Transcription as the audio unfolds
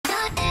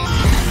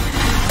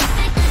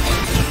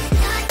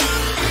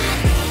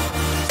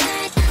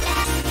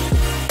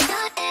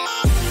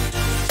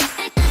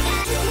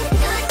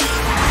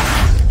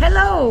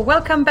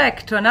welcome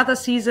back to another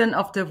season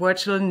of the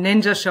Virtual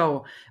Ninja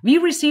Show. We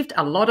received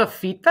a lot of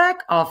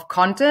feedback of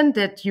content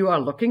that you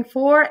are looking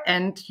for,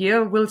 and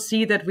here we'll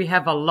see that we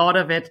have a lot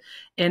of it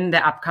in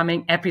the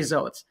upcoming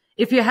episodes.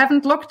 If you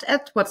haven't looked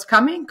at what's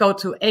coming, go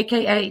to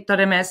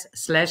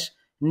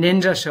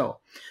aka.ms/ninja show.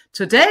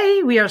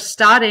 Today, we are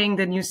starting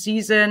the new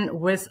season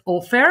with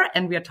Ofer,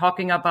 and we are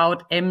talking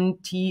about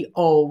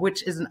MTO,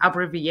 which is an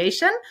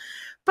abbreviation.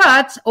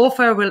 But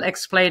Ofer will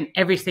explain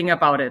everything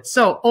about it.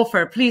 So,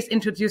 Ofer, please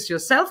introduce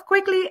yourself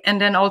quickly and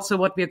then also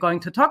what we're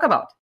going to talk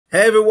about.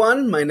 Hey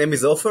everyone, my name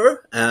is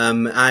Ofer.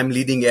 I'm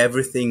leading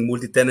everything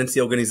multi-tenancy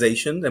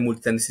organization and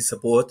multi-tenancy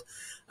support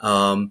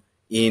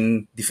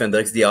in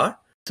Defender XDR.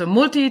 So,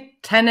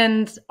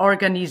 multi-tenant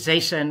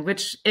organization,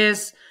 which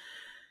is,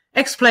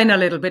 explain a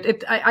little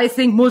bit. I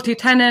think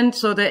multi-tenant,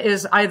 so there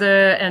is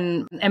either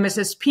an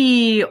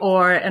MSSP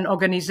or an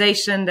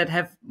organization that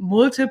have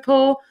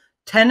multiple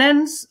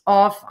tenants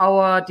of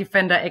our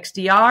Defender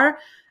XDR,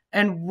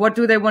 and what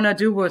do they want to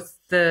do with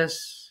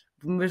this,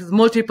 with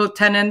multiple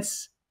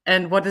tenants,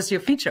 and what is your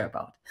feature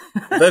about?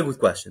 Very good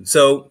question.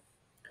 So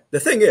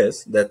the thing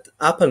is that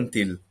up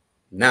until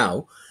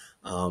now,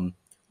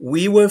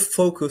 we were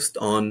focused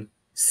on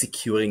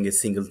securing a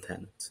single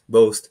tenant,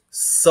 both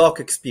SOC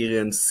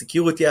experience,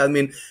 security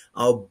admin.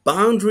 Our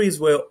boundaries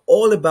were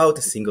all about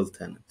a single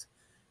tenant.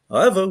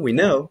 However, we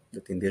know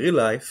that in the real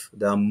life,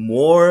 there are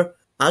more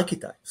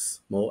archetypes,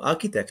 more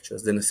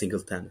architectures than a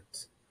single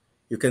tenant.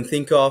 You can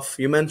think of,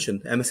 you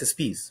mentioned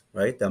MSSPs,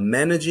 right? They're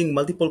managing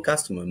multiple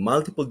customers,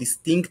 multiple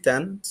distinct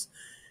tenants.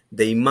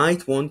 They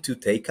might want to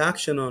take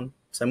action on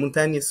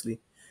simultaneously.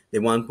 They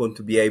might want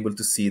to be able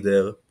to see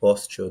their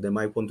posture. They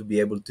might want to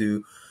be able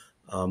to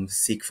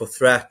seek for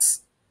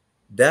threats.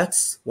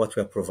 That's what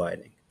we're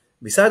providing.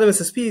 Besides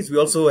MSSPs, we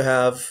also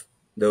have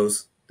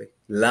those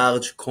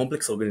large,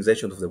 complex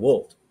organizations of the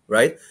world,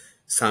 right?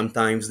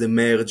 Sometimes they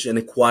merge and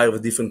acquire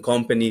with different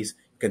companies.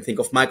 You can think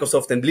of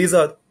Microsoft and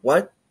Blizzard.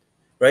 What?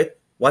 Right?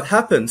 What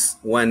happens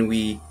when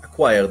we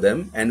acquire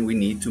them and we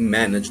need to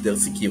manage their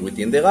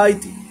security and their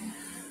IT?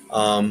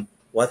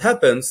 What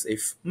happens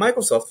if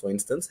Microsoft, for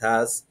instance,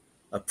 has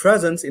a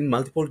presence in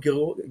multiple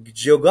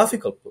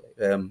geographical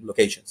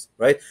locations,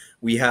 right?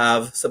 We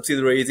have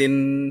subsidiaries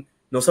in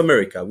North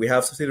America. We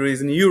have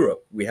subsidiaries in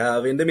Europe. We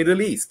have in the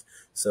Middle East.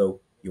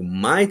 So you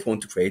might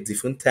want to create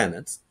different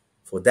tenants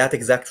for that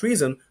exact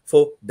reason,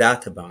 for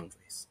data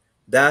boundaries.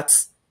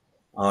 That's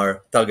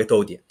our target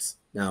audience.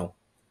 Now,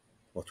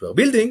 what we're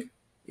building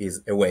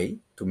is a way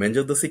to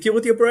manage the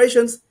security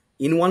operations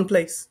in one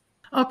place.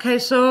 Okay,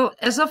 so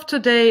as of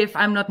today, if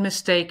I'm not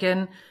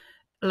mistaken,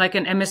 like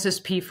an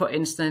MSSP, for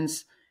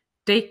instance,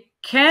 they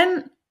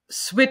can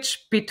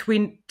switch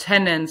between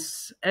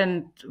tenants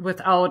and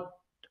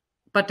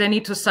but they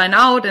need to sign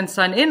out and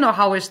sign in, or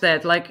how is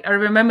that? Like, I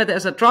remember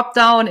there's a drop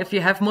down if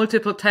you have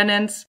multiple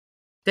tenants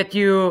that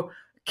you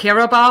care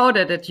about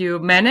and that you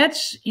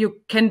manage,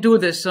 you can do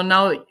this. So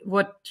now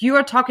what you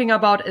are talking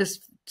about is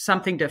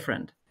something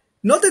different.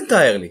 Not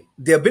entirely.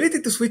 The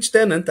ability to switch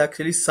tenant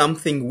actually is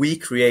something we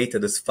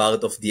created as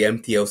part of the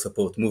MTO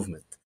support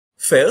movement.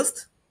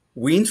 First,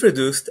 we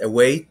introduced a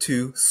way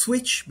to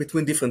switch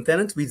between different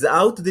tenants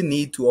without the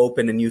need to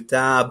open a new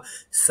tab,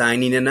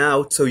 sign in and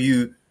out. So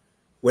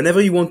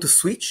whenever you want to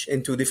switch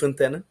into a different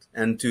tenant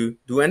and to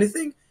do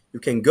anything, you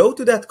can go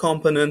to that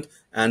component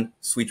and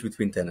switch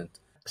between tenants.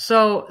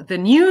 So the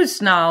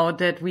news now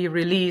that we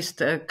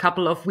released a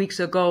couple of weeks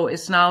ago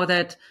is now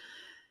that,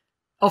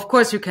 of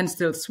course, you can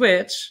still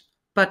switch,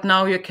 but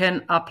now you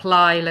can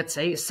apply, let's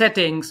say,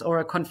 settings or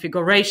a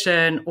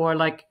configuration or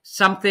like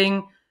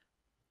something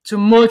to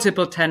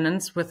multiple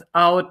tenants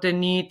without the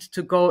need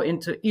to go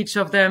into each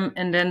of them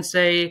and then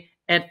say,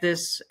 add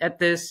this, add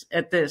this,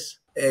 add this.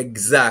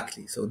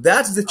 Exactly. So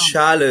that's the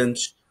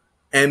challenge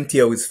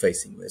MTO is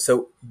facing with.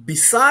 So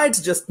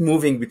besides just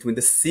moving between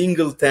the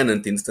single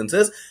tenant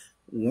instances,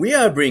 we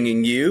are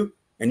bringing you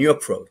a new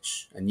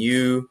approach, a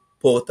new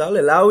portal,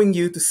 allowing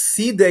you to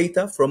see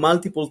data from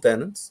multiple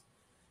tenants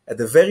at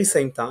the very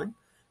same time,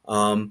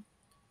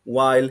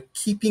 while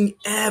keeping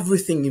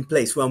everything in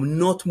place. We are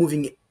not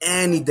moving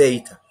any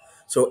data.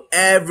 So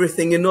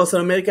everything in North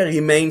America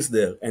remains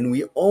there, and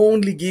we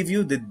only give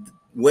you the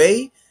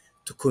way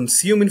to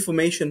consume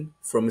information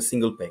from a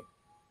single pane.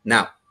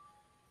 Now,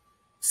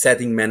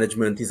 setting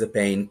management is a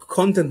pain,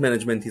 content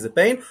management is a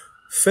pain.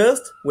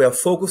 First, we are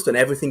focused on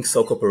everything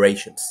SOC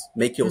operations.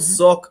 Make your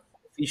SOC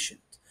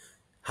efficient.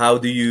 How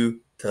do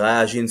you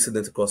triage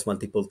incidents across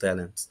multiple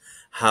tenants?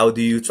 How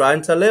do you try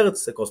and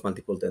alerts across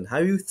multiple tenants? How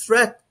do you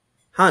threat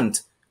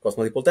hunt across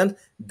multiple tenants?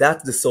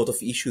 That's the sort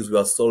of issues we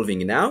are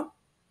solving now.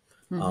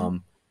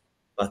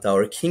 But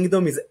our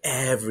kingdom is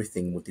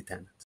everything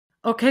multi-tenant.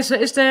 Okay, so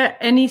is there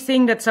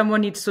anything that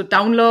someone needs to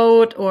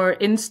download or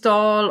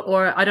install,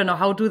 or I don't know,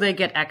 how do they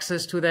get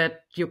access to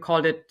that? You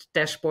called it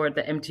dashboard,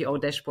 the MTO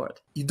dashboard.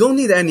 You don't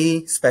need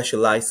any special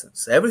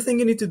license. Everything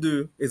you need to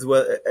do is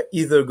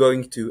either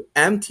going to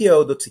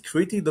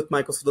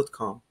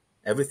mto.security.microsoft.com.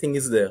 Everything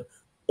is there.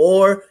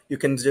 or you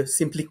can just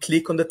simply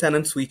click on the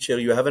tenant switcher.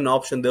 You have an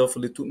option there for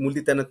the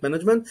multi-tenant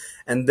management,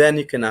 and then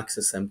you can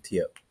access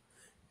MTO.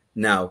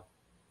 Now,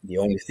 the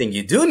only thing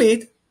you do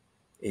need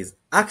is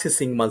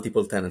accessing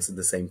multiple tenants at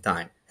the same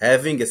time,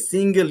 having a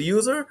single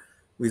user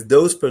with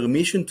those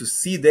permission to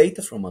see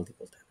data from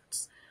multiple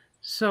tenants.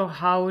 So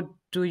how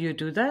do you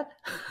do that?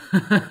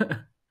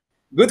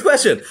 Good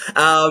question.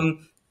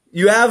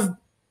 You have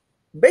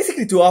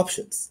basically two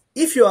options.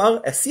 If you are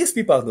a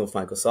CSP partner of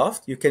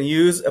Microsoft, you can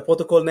use a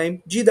protocol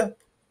named GDAP.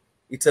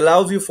 It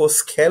allows you for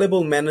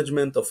scalable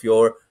management of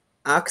your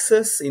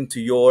access into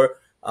your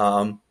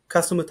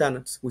customer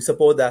tenants. We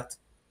support that.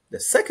 The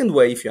second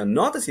way, if you are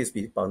not a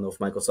CSP partner of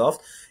Microsoft,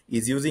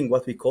 is using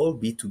what we call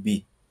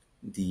B2B,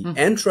 the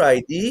Entra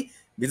ID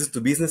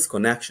business-to-business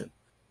connection.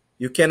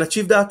 You can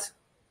achieve that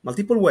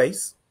multiple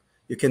ways.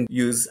 You can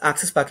use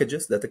access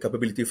packages that are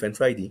capability of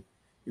Entra ID.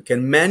 You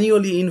can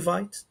manually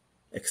invite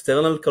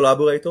external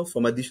collaborators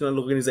from additional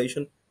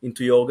organization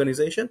into your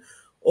organization,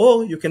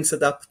 or you can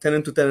set up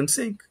tenant-to-tenant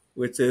sync,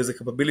 which is a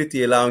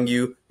capability allowing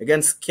you,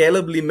 again,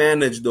 scalably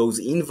manage those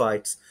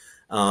invites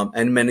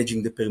and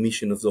managing the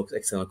permission of those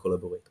external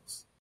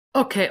collaborators.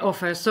 Okay,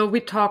 Ofer, so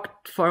we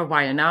talked for a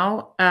while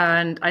now,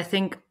 and I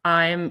think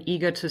I'm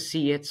eager to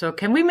see it. So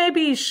can we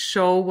maybe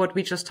show what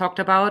we just talked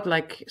about,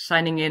 like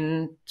signing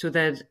in to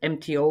the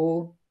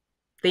MTO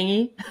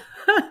thingy?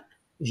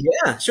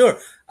 Yeah, sure.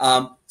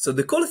 So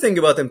the cool thing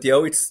about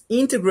MTO, it's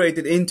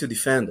integrated into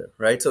Defender,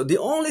 right? So the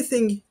only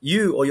thing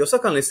you or your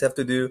SOC analysts have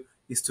to do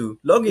is to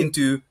log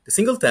into the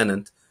single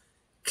tenant,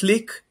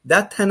 click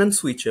that tenant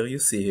switcher you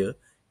see here.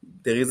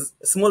 There is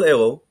a small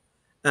arrow,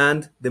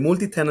 and the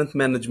multi-tenant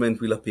management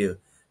will appear.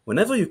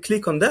 Whenever you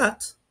click on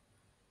that,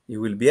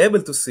 you will be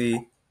able to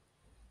see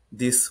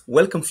this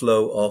welcome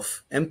flow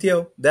of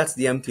MTO. That's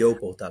the MTO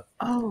portal.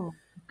 Oh,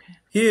 okay.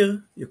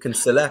 Here, you can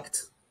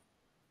select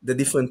the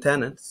different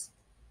tenants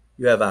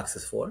you have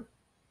access for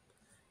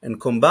and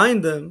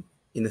combine them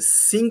in a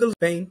single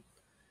pane,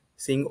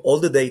 seeing all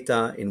the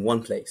data in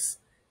one place.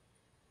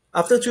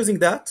 After choosing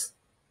that,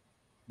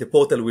 the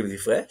portal will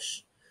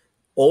refresh.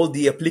 All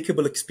the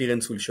applicable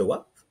experience will show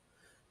up.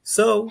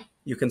 So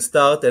you can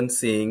start and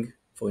seeing,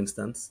 for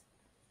instance,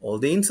 all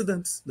the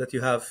incidents that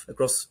you have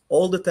across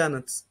all the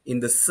tenants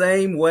in the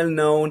same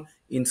well-known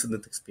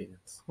incident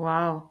experience.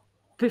 Wow.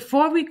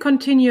 Before we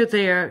continue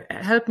there,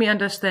 help me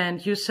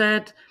understand. You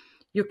said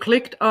you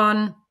clicked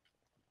on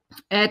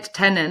add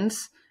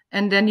tenants,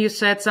 and then you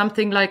said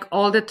something like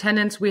all the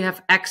tenants we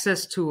have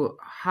access to.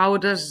 How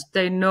does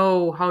they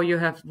know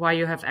why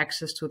you have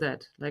access to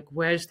that? Like,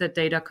 where is the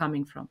data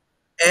coming from?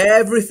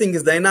 Everything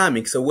is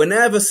dynamic. So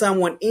whenever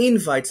someone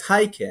invites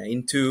Heike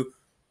into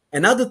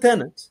another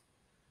tenant,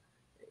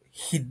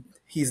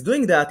 he's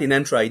doing that in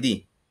Entra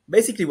ID.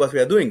 Basically what we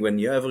are doing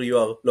whenever you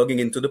are logging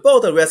into the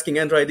portal, we're asking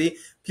Entra ID,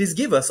 please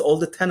give us all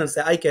the tenants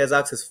that Heike has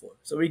access for.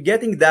 So we're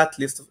getting that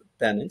list of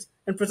tenants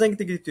and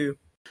presenting it to you.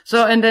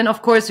 So, and then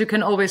of course you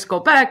can always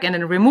go back and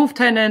then remove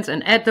tenants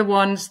and add the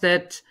ones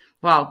that,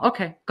 wow,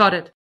 okay, got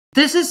it.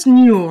 This is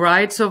new,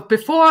 right? So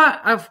before,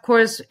 of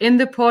course, in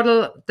the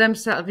portal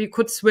themselves, you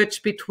could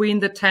switch between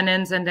the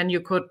tenants, and then you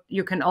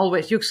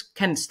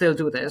can still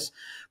do this,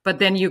 but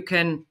then you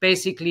can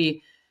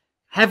basically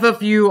have a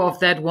view of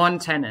that one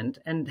tenant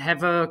and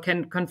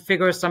can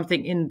configure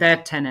something in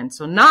that tenant.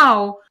 So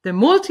now the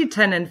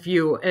multi-tenant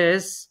view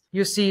is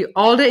you see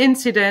all the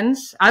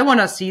incidents. I want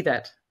to see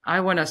that.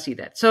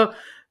 So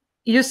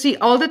you see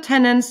all the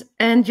tenants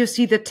and you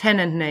see the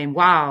tenant name.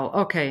 Wow.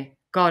 Okay.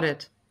 Got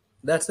it.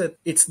 That's it.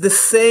 It's the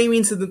same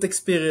incident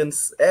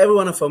experience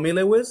everyone is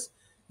familiar with,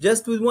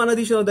 just with one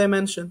additional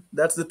dimension.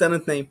 That's the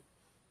tenant name.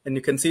 And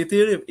you can see it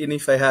here. And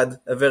if I had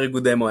a very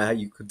good demo,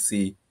 you could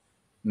see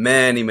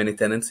many, many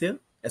tenants here,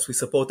 as we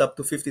support up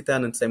to 50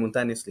 tenants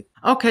simultaneously.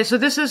 Okay, so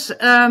this is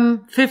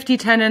 50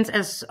 tenants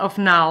as of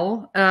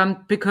now,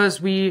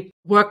 because we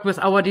work with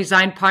our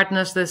design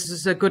partners. This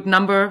is a good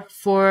number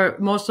for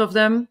most of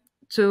them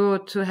to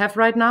have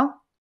right now?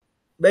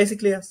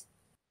 Basically, yes.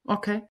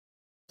 Okay.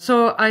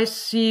 So I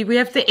see we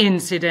have the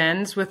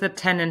incidents with the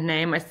tenant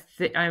name.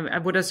 I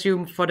would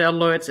assume for the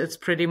alerts, it's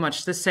pretty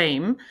much the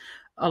same.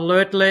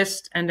 Alert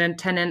list and then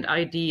tenant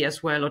ID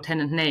as well, or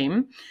tenant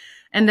name.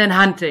 And then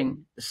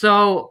hunting.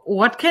 So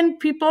what can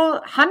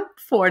people hunt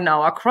for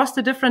now across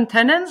the different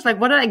tenants? Like,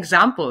 what are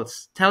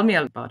examples? Tell me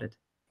about it.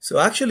 So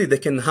actually, they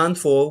can hunt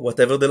for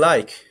whatever they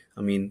like. I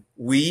mean,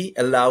 we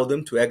allow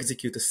them to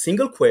execute a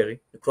single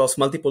query across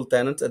multiple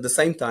tenants at the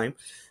same time.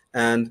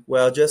 And we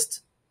are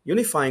just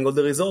unifying all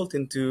the result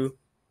into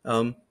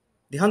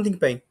the hunting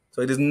pane.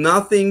 So it is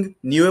nothing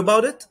new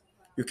about it.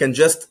 You can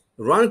just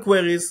run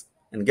queries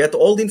and get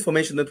all the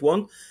information that you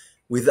want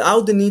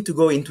without the need to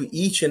go into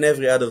each and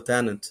every other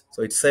tenant.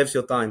 So it saves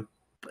your time.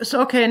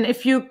 So, okay, and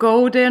if you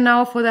go there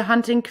now for the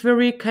hunting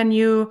query, can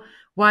you,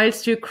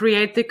 whilst you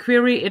create the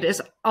query, it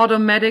is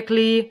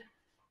automatically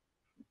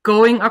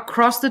going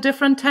across the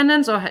different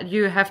tenants, or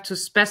you have to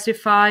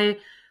specify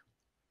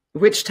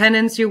which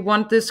tenants you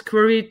want this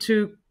query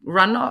to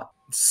run on?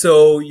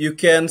 So you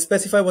can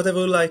specify whatever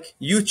you like.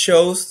 You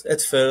chose at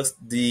first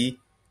the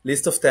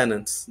list of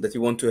tenants that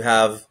you want to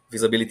have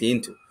visibility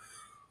into.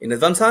 In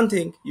advanced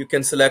hunting, you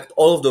can select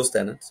all of those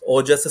tenants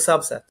or just a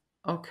subset.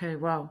 Okay,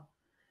 wow.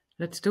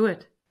 Let's do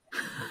it.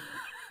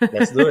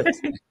 Let's do it.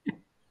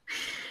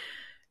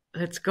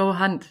 Let's go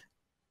hunt.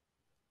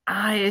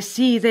 I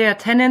see there,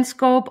 tenant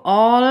scope,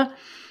 all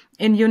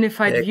in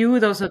unified view.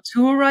 Those are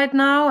two right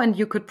now, and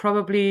you could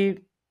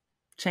probably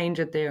change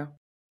it there.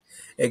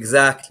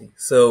 Exactly.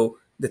 So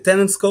the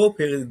tenant scope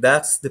here,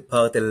 that's the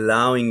part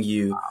allowing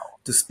you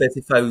to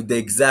specify the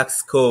exact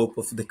scope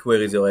of the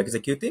queries you're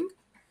executing.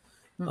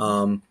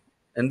 And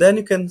then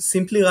you can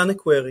simply run a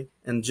query.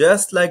 And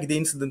just like the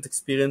incident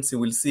experience, you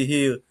will see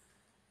here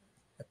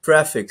a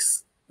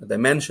prefix, a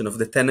dimension of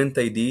the tenant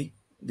ID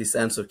this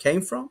answer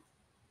came from,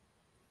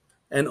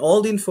 and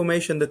all the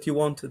information that you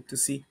wanted to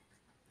see.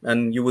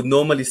 And you would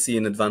normally see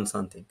in advanced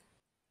hunting.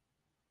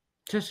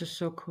 This is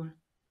so cool.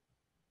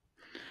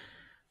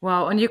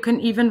 Wow, and you can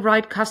even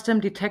write custom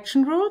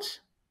detection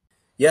rules?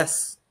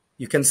 Yes,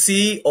 you can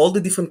see all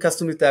the different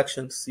custom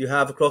detections you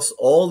have across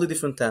all the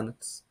different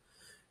tenants.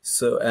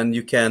 So, and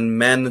you can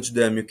manage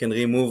them, you can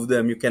remove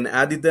them, you can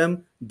edit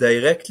them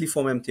directly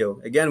from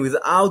MTO. Again,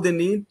 without the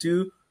need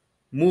to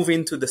move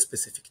into the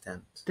specific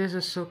tenant. This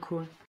is so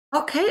cool.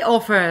 Okay,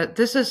 Ofer,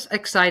 this is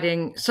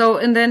exciting. So,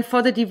 and then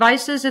for the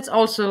devices, it's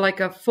also like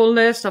a full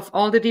list of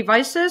all the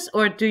devices,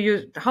 or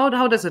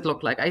how does it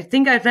look like? I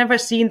think I've never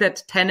seen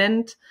that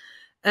tenant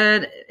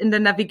in the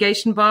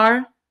navigation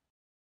bar.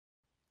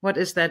 What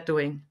is that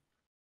doing?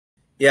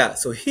 Yeah,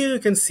 so here you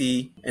can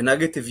see an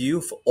aggregated view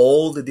of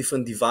all the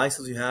different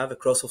devices you have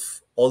across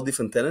of all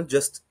different tenants,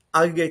 just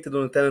aggregated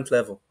on a tenant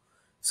level.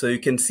 So you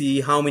can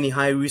see how many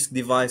high-risk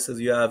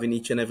devices you have in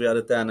each and every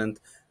other tenant,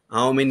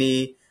 how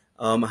many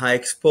high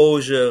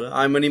exposure,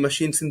 how many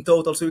machines in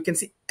total. So you can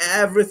see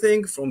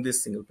everything from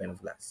this single pane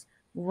of glass.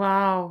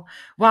 Wow.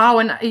 Wow.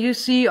 And you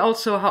see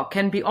also how it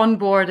can be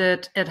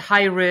onboarded at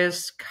high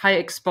risk, high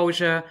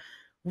exposure,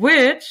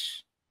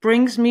 which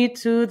brings me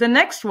to the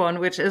next one,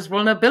 which is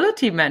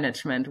vulnerability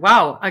management.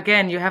 Wow.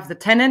 Again, you have the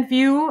tenant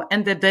view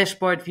and the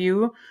dashboard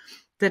view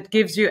that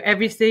gives you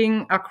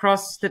everything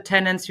across the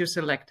tenants you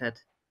selected.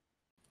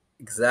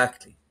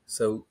 Exactly.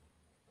 So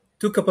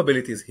two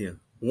capabilities here.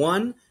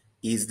 One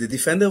is the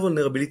Defender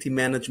Vulnerability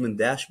Management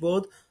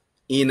Dashboard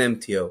in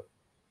MTO.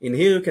 In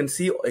here you can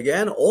see,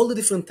 again, all the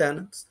different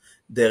tenants,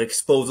 their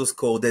exposure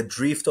score, their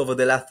drift over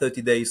the last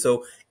 30 days.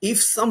 So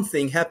if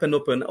something happened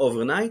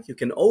overnight, you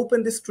can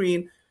open the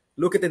screen,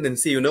 look at it and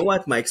see, you know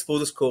what, my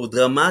exposure score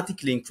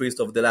dramatically increased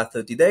over the last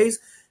 30 days.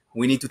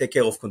 We need to take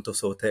care of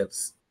Contoso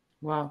hotels.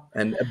 Wow.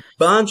 And a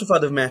bunch of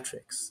other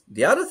metrics.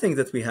 The other thing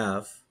that we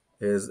have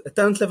is a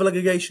tenant level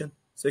aggregation.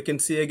 So you can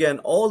see, again,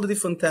 all the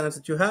different tenants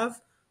that you have,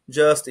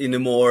 just in a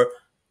more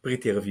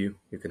prettier view,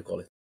 you can call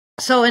it.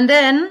 So, and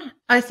then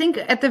I think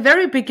at the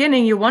very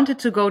beginning, you wanted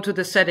to go to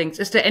the settings.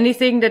 Is there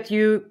anything that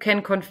you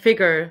can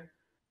configure?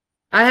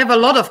 I have a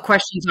lot of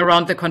questions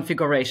around the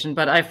configuration,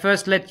 but I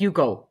first let you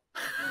go.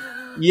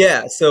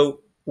 Yeah, so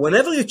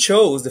whenever you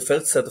chose the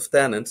first set of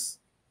tenants,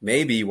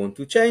 maybe you want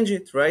to change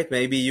it, right?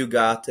 Maybe you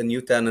got a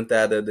new tenant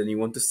added and you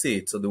want to see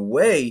it. So the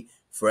way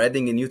for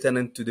adding a new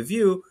tenant to the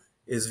view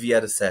is via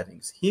the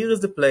settings. Here is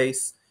the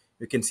place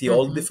you can see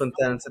all the different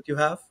tenants that you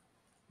have.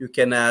 You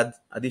can add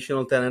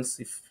additional tenants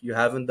if you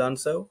haven't done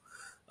so,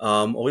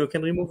 or you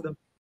can remove them.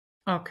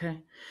 Okay.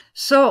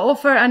 So,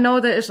 Ofer, I know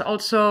there is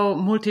also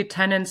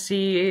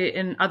multi-tenancy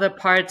in other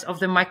parts of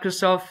the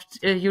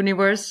Microsoft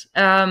universe.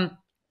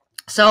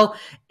 So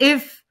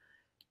if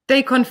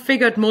they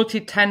configured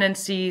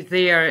multi-tenancy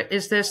there,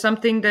 is there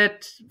something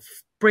that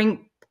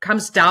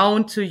comes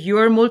down to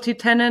your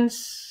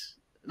multi-tenants,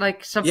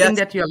 like something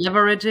that you're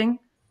leveraging?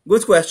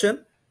 Good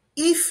question.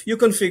 If you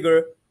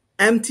configure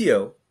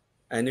MTO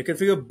and you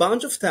configure a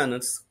bunch of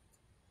tenants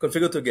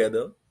configured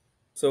together,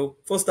 so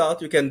for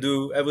start, you can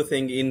do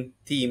everything in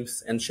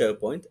Teams and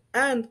SharePoint,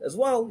 and as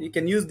well, you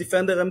can use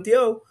Defender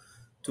MTO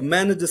to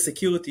manage the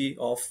security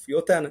of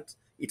your tenant.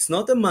 It's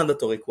not a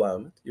mandatory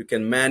requirement. You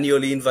can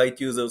manually invite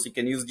users. You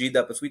can use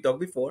GDAP as we talked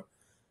before.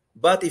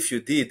 But if you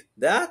did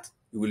that,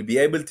 you will be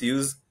able to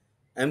use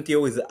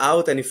MTO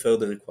without any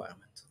further requirement.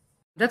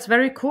 That's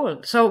very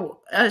cool.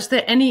 So is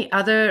there any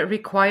other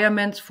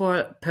requirements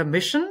for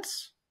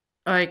permissions?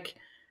 Like,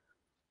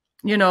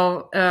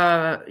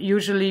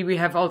 usually we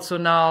have also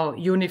now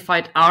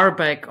unified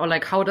RBAC, or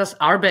like, how does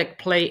RBAC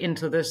play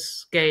into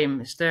this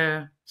game? Is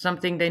there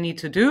something they need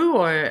to do,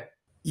 or?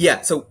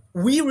 Yeah, so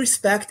we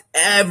respect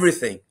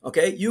everything,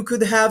 okay? You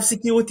could have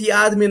security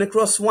admin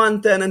across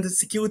one tenant, a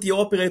security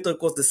operator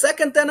across the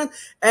second tenant,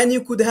 and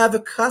you could have a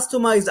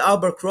customized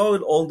RBAC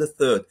role on the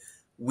third.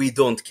 We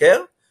don't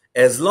care.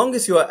 As long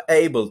as you are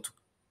able to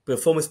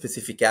perform a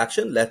specific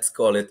action, let's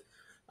call it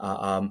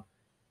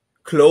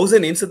close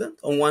an incident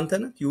on one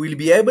tenant, you will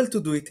be able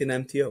to do it in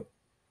MTO.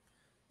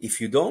 If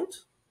you don't,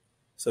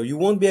 so you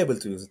won't be able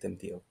to use it in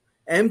MTO.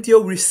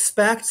 MTO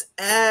respects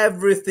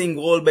everything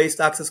role-based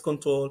access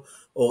control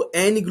or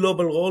any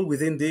global role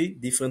within the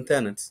different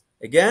tenants.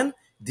 Again,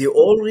 they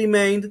all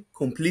remained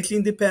completely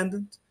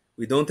independent.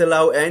 We don't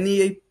allow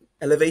any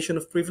elevation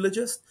of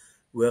privileges.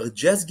 we're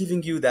just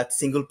giving you that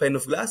single pane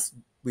of glass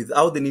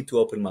without the need to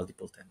open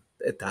multiple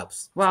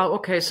tabs. Wow.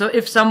 Okay. So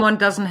if someone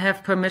doesn't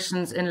have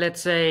permissions in,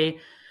 let's say,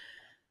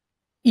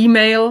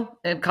 email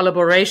and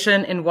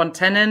collaboration in one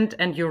tenant,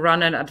 and you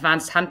run an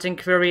advanced hunting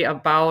query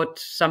about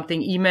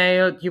something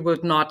emailed, you will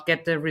not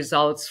get the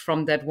results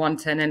from that one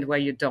tenant where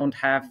you don't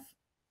have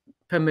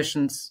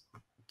permissions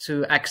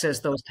to access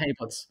those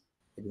tables.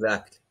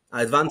 Exactly.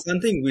 Advanced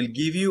hunting will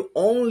give you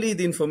only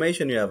the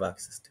information you have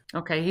access to.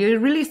 Okay, you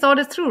really thought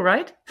it through,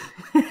 right?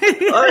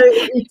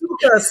 It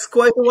took us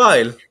quite a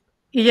while.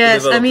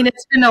 Yes, I mean,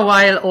 it's been a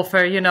while, Ofer.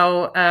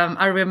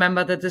 I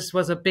remember that this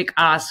was a big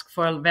ask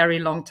for a very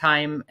long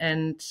time.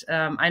 And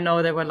I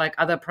know there were like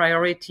other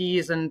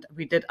priorities and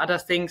we did other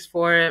things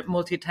for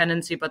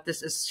multi-tenancy, but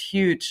this is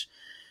huge.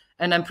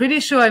 And I'm pretty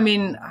sure, I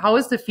mean, how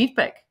is the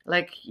feedback?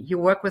 Like you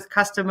work with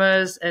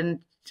customers and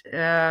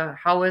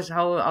how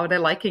are they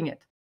liking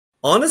it?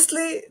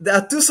 Honestly, there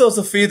are two sources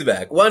of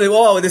feedback. One is,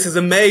 oh, this is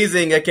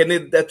amazing. I can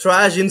hit the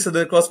trash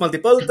incident across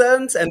multiple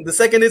tenants. And the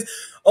second is,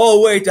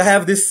 oh, wait, I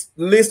have this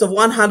list of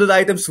 100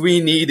 items we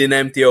need in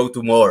MTO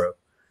tomorrow.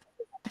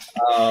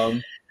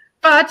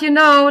 But,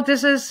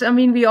 this is, I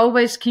mean, we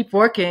always keep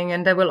working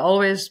and there will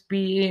always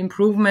be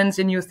improvements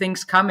and new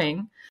things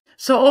coming.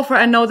 So, Ofer,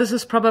 I know this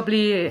is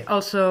probably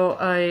also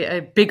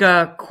a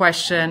bigger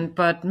question,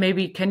 but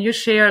maybe can you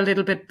share a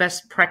little bit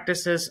best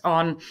practices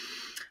on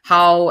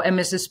how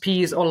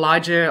MSSPs or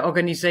larger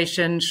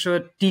organizations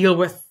should deal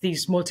with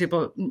these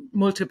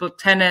multiple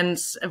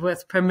tenants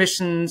with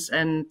permissions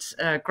and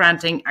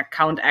granting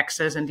account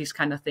access and these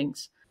kind of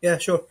things? Yeah,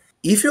 sure.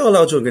 If you're a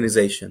large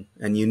organization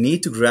and you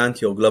need to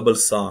grant your global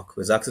SOC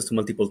with access to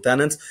multiple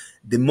tenants,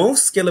 the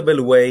most scalable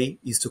way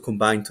is to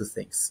combine two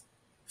things.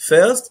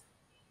 First,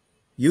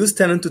 use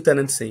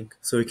tenant-to-tenant sync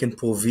so you can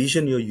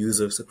provision your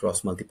users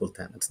across multiple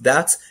tenants.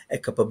 That's a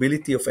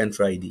capability of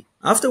Entra ID.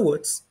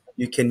 Afterwards,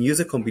 you can use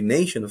a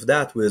combination of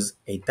that with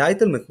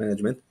entitlement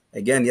management,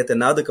 again, yet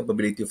another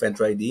capability of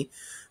Entra ID,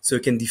 so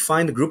you can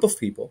define a group of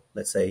people,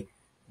 let's say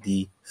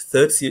the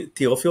third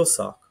tier of your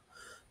SOC,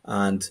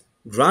 and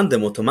grant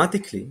them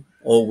automatically,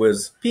 or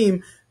with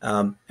PIM,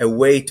 a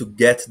way to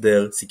get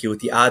their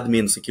security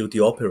admin, security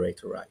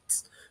operator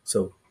rights.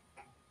 So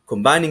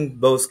combining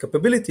both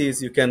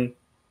capabilities, you can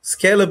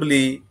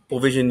scalably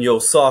provision your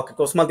SOC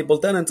across multiple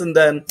tenants, and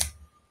then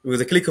with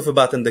a click of a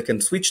button, they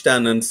can switch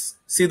tenants,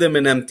 see them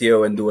in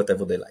MTO, and do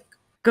whatever they like.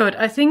 Good.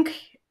 I think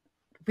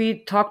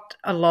we talked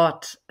a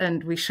lot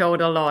and we showed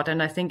a lot,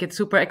 and I think it's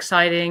super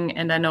exciting.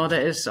 And I know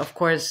there is, of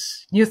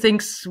course, new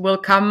things will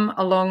come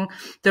along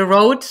the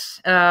road.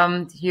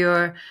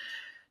 You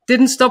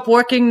didn't stop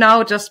working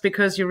now just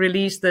because you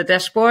released the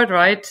dashboard,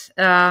 right?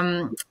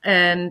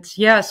 And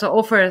yeah, so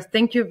Ofer,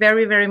 thank you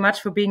very, very much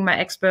for being my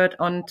expert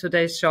on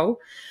today's show.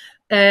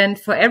 And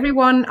for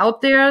everyone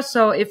out there,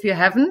 so if you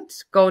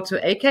haven't, go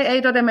to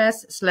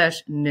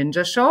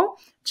aka.ms/ninja show,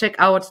 check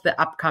out the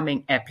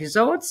upcoming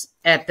episodes,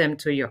 add them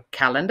to your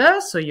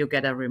calendar so you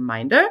get a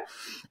reminder.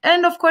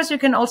 And of course, you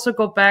can also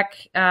go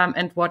back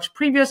and watch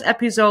previous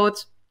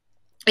episodes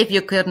if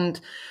you couldn't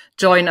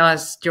join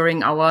us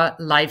during our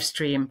live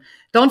stream.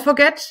 Don't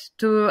forget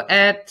to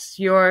add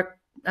your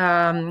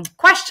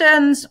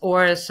questions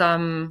or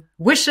some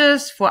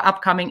wishes for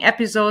upcoming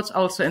episodes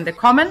also in the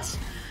comments.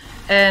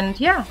 And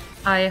yeah,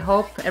 I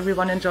hope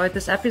everyone enjoyed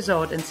this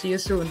episode and see you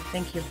soon.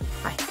 Thank you.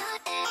 Bye.